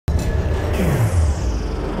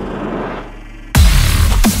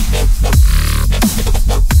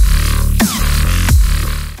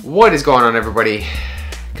What is going on, everybody?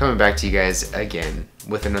 Coming back to you guys again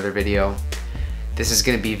with another video. This is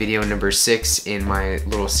going to be video number 6 in my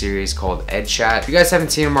little series called Ed Chat. If you guys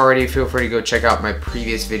haven't seen them already, feel free to go check out my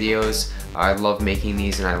previous videos. I love making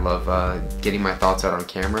these and I love getting my thoughts out on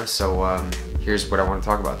camera. So here's what I want to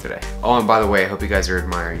talk about today. Oh, and by the way, I hope you guys are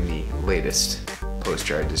admiring the latest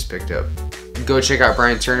poster I just picked up. Go check out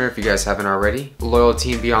Brian Turner if you guys haven't already. Loyal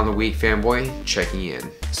Team Beyond the Week fanboy checking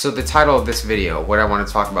in. So the title of this video, what I want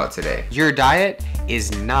to talk about today. Your diet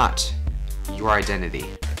is not your identity.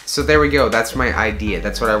 So there we go, that's my idea.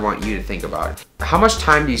 That's what I want you to think about. How much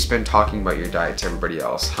time do you spend talking about your diet to everybody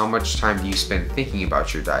else? How much time do you spend thinking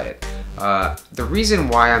about your diet? The reason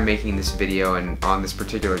why I'm making this video and on this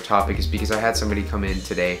particular topic is because I had somebody come in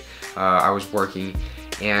today. I was working,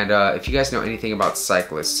 and if you guys know anything about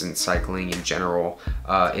cyclists and cycling in general,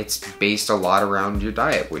 it's based a lot around your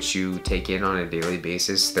diet, which you take in on a daily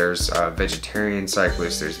basis. There's vegetarian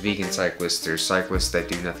cyclists, there's vegan cyclists, there's cyclists that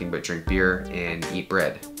do nothing but drink beer and eat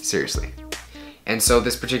bread. Seriously. And so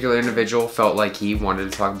this particular individual felt like he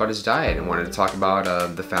wanted to talk about his diet and wanted to talk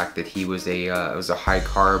about the fact that he was a high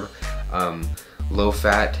carb,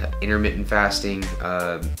 low-fat, intermittent fasting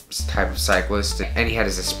type of cyclist, and he had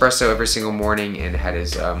his espresso every single morning and had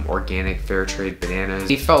his organic fair trade bananas.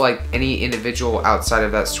 He felt like any individual outside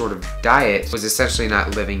of that sort of diet was essentially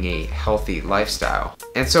not living a healthy lifestyle.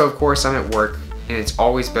 And so of course I'm at work, and it's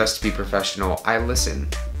always best to be professional. I listen,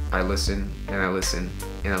 and I listen,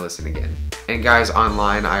 and I listen again. And guys,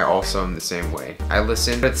 online, I also am the same way. I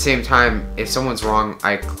listen, but at the same time, if someone's wrong,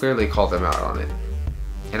 I clearly call them out on it.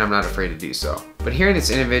 And I'm not afraid to do so. But hearing this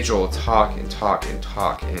individual talk and talk and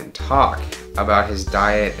talk and talk about his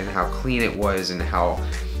diet and how clean it was and how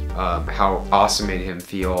awesome it made him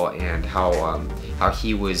feel, and how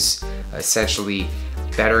he was essentially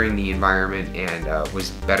bettering the environment and was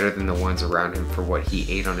better than the ones around him for what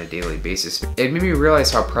he ate on a daily basis, it made me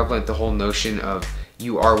realize how prevalent the whole notion of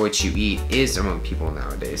you are what you eat is among people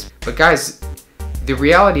nowadays. But guys, the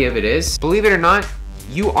reality of it is, believe it or not,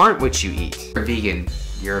 you aren't what you eat. You're vegan,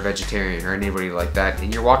 you're a vegetarian, or anybody like that,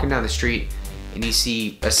 and you're walking down the street and you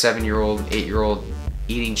see a 7-year-old, 8-year-old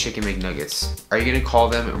eating chicken McNuggets. Are you gonna call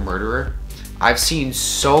them a murderer? I've seen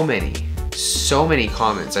so many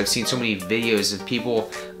comments. I've seen so many videos of people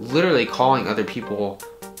literally calling other people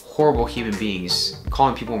horrible human beings,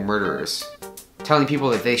 calling people murderers, telling people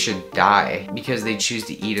that they should die because they choose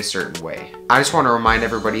to eat a certain way. I just want to remind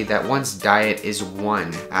everybody that one's diet is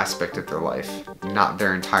one aspect of their life, not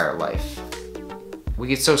their entire life. We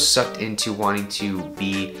get so sucked into wanting to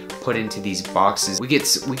be put into these boxes. We get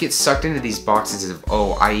sucked into these boxes of,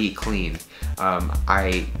 oh, I eat clean.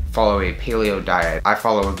 I follow a paleo diet. I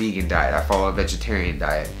follow a vegan diet. I follow a vegetarian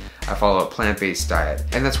diet. I follow a plant-based diet.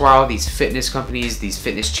 And that's why all these fitness companies, these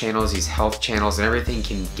fitness channels, these health channels, and everything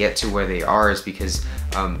can get to where they are, is because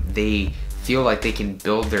they feel like they can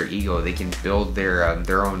build their ego, they can build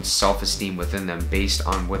their own self-esteem within them based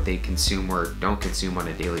on what they consume or don't consume on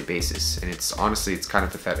a daily basis. And it's honestly, it's kind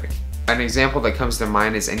of pathetic. An example that comes to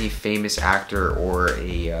mind is any famous actor or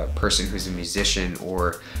a person who's a musician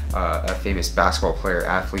or a famous basketball player,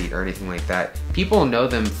 athlete, or anything like that. People know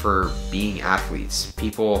them for being athletes.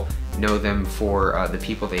 People know them for the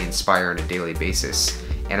people they inspire on a daily basis.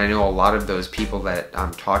 And I know a lot of those people that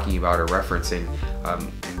I'm talking about or referencing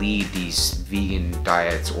lead these vegan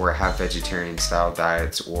diets or have vegetarian style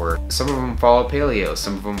diets, or some of them follow paleo,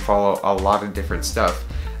 some of them follow a lot of different stuff.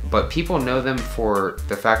 But people know them for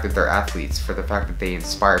the fact that they're athletes, for the fact that they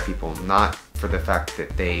inspire people, not for the fact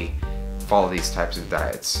that they follow these types of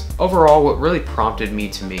diets. Overall, what really prompted me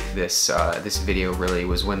to make this this video really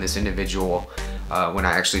was when this individual, when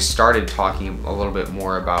I actually started talking a little bit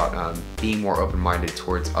more about being more open-minded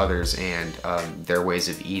towards others and their ways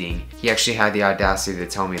of eating. He actually had the audacity to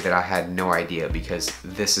tell me that I had no idea because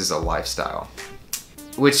this is a lifestyle.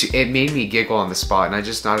 Which, it made me giggle on the spot, and I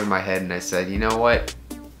just nodded my head and I said, you know what?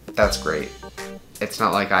 That's great. It's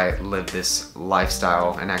not like I lived this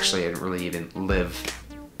lifestyle, and actually I didn't really even live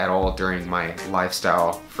at all during my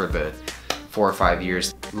lifestyle for the 4 or 5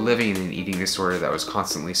 years living in an eating disorder that was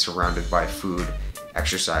constantly surrounded by food,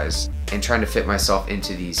 exercise, and trying to fit myself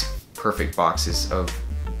into these perfect boxes of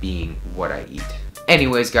being what I eat.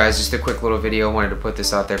 Anyways guys, just a quick little video. I wanted to put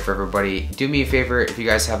this out there for everybody. Do me a favor, if you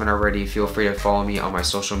guys haven't already, feel free to follow me on my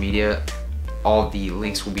social media. All the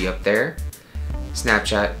links will be up there.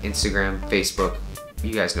 Snapchat, Instagram, Facebook,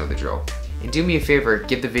 you guys know the drill. And do me a favor,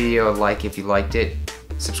 give the video a like if you liked it,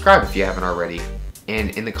 subscribe if you haven't already, and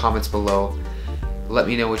in the comments below, let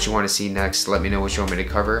me know what you want to see next, let me know what you want me to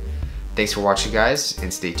cover. Thanks for watching guys,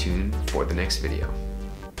 and stay tuned for the next video.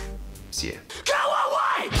 See ya.